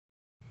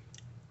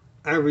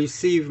I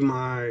received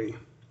my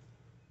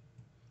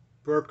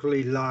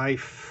Berkeley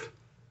Life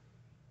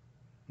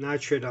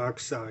nitric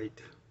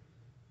oxide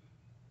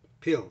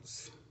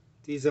pills.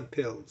 These are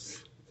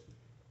pills,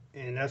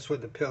 and that's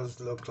what the pills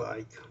look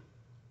like.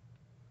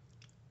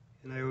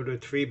 And I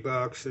ordered 3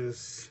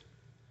 boxes,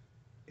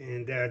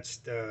 and that's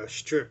the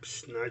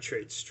strips,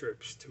 nitrate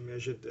strips, to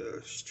measure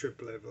the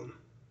strip level.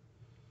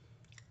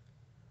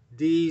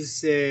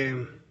 These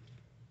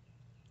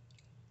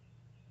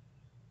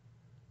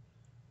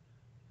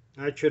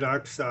nitric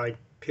oxide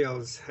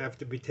pills have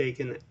to be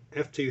taken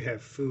after you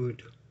have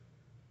food,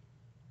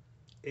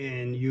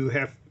 and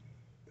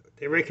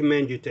they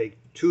recommend you take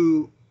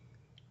 2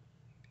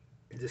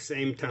 at the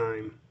same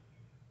time,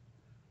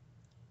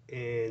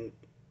 and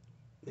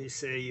they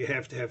say you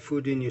have to have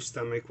food in your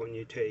stomach when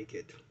you take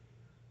it.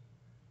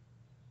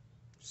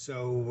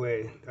 So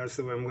that's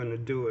the way I'm going to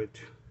do it.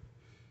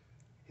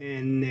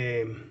 And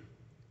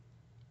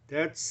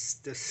that's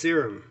the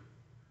serum.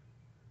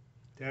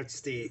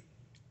 That's the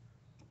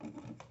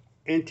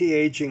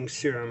anti-aging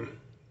serum.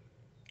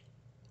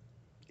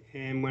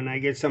 And when I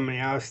get somebody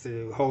else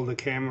to hold the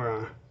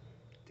camera,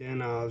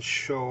 then I'll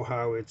show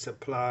how it's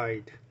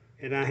applied.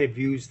 And I have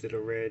used it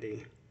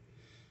already.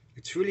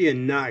 It's really a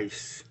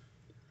nice,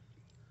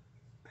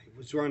 I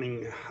was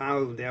running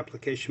how the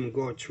application would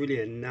go. It's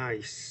really a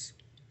nice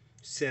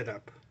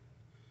setup.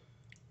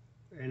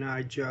 And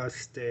I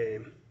just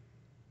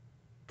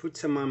put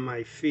some on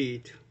my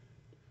feet,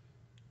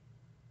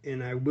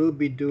 and I will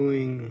be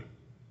doing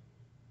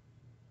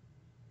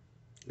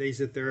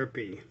laser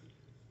therapy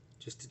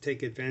just to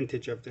take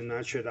advantage of the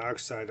nitric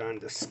oxide on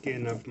the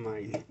skin of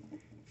my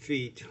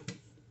feet.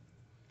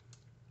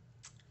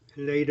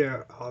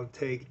 Later I'll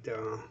take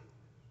the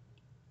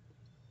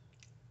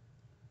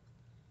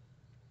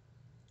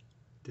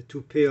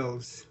 2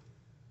 pills,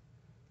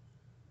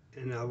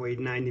 and I'll wait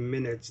 90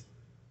 minutes,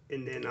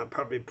 and then I'll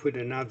probably put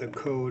another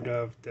coat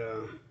of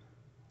the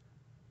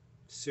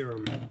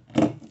serum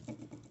and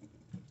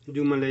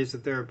do my laser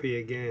therapy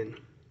again.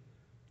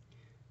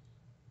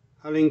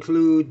 I'll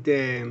include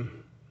a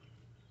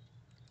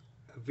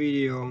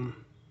video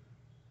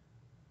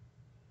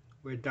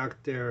where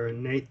Dr.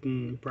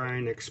 Nathan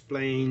Bryan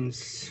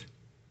explains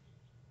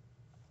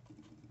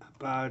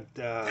about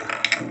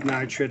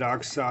nitric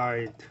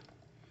oxide.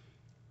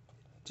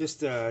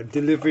 Just the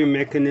delivery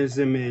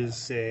mechanism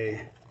is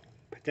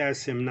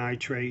potassium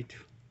nitrate.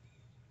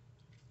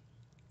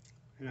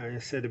 And I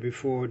said it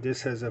before,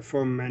 this has a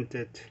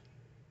fermented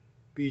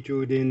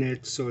beetroot in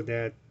it so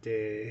that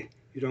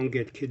you don't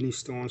get kidney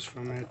stones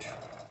from it.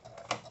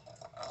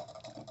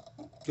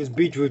 Because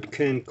beetroot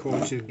can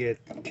cause you to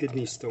get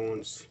kidney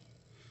stones.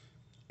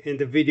 And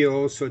the video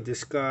also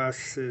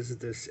discusses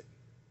this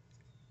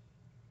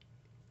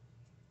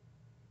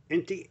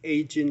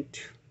anti-aging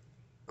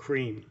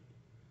cream,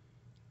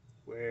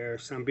 where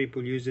some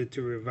people use it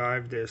to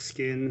revive their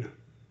skin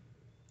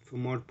for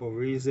multiple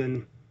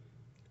reasons.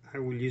 I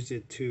will use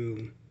it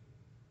to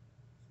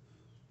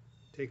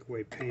take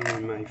away pain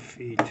in my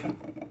feet.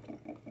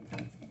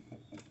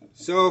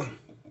 So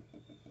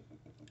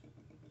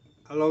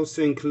I'll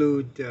also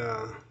include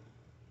the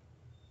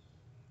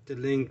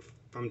link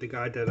from the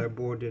guy that I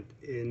bought it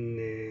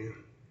in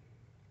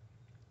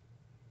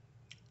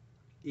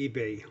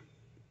eBay.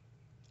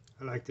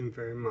 I liked him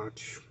very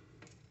much.